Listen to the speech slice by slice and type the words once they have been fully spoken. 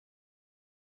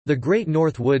The Great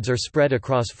North Woods are spread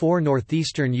across 4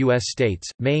 northeastern U.S.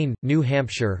 states, Maine, New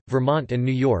Hampshire, Vermont and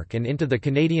New York, and into the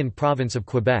Canadian province of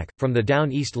Quebec, from the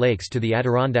Down East Lakes to the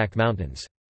Adirondack Mountains.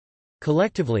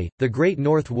 Collectively, the Great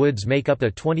North Woods make up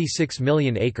a 26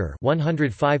 million acre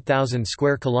 (105,000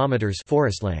 square kilometers)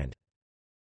 forest land.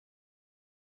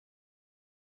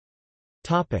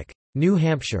 New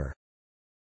Hampshire.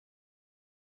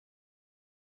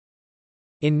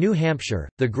 In New Hampshire,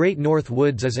 the Great North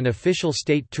Woods is an official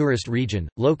state tourist region,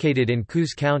 located in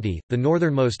Coos County, the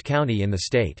northernmost county in the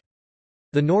state.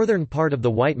 The northern part of the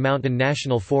White Mountain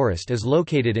National Forest is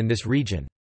located in this region.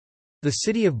 The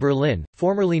city of Berlin,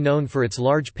 formerly known for its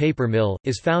large paper mill,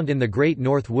 is found in the Great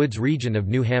North Woods region of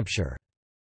New Hampshire.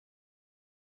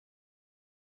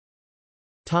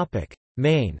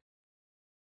 Maine.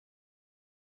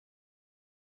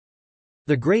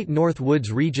 The Great North Woods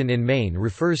region in Maine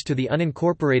refers to the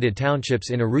unincorporated townships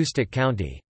in Aroostook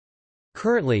County.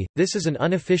 Currently, this is an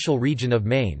unofficial region of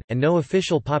Maine, and no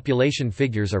official population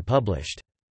figures are published.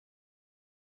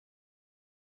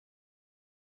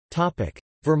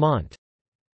 Vermont.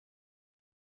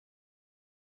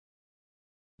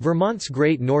 Vermont's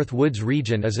Great North Woods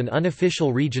region is an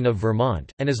unofficial region of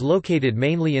Vermont, and is located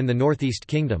mainly in the Northeast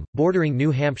Kingdom, bordering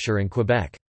New Hampshire and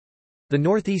Quebec. The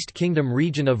Northeast Kingdom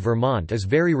region of Vermont is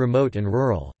very remote and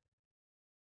rural.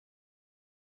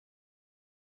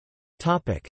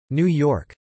 New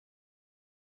York.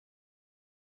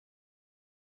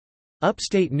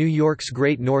 Upstate New York's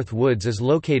Great North Woods is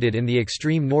located in the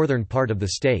extreme northern part of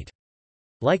the state.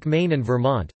 Like Maine and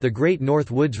Vermont, the Great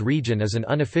North Woods region is an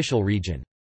unofficial region.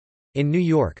 In New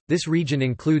York, this region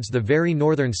includes the very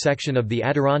northern section of the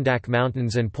Adirondack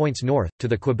Mountains and points north, to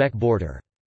the Quebec border.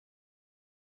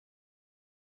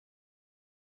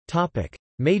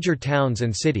 Major towns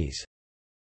and cities.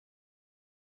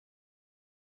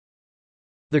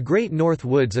 The Great North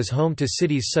Woods is home to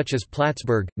cities such as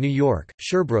Plattsburgh, New York,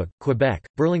 Sherbrooke, Quebec,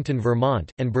 Burlington,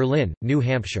 Vermont, and Berlin, New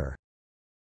Hampshire.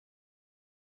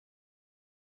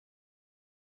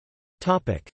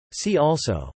 See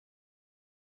also: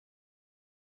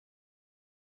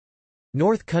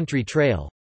 North Country Trail,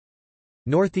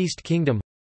 Northeast Kingdom,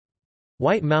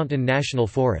 White Mountain National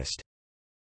Forest.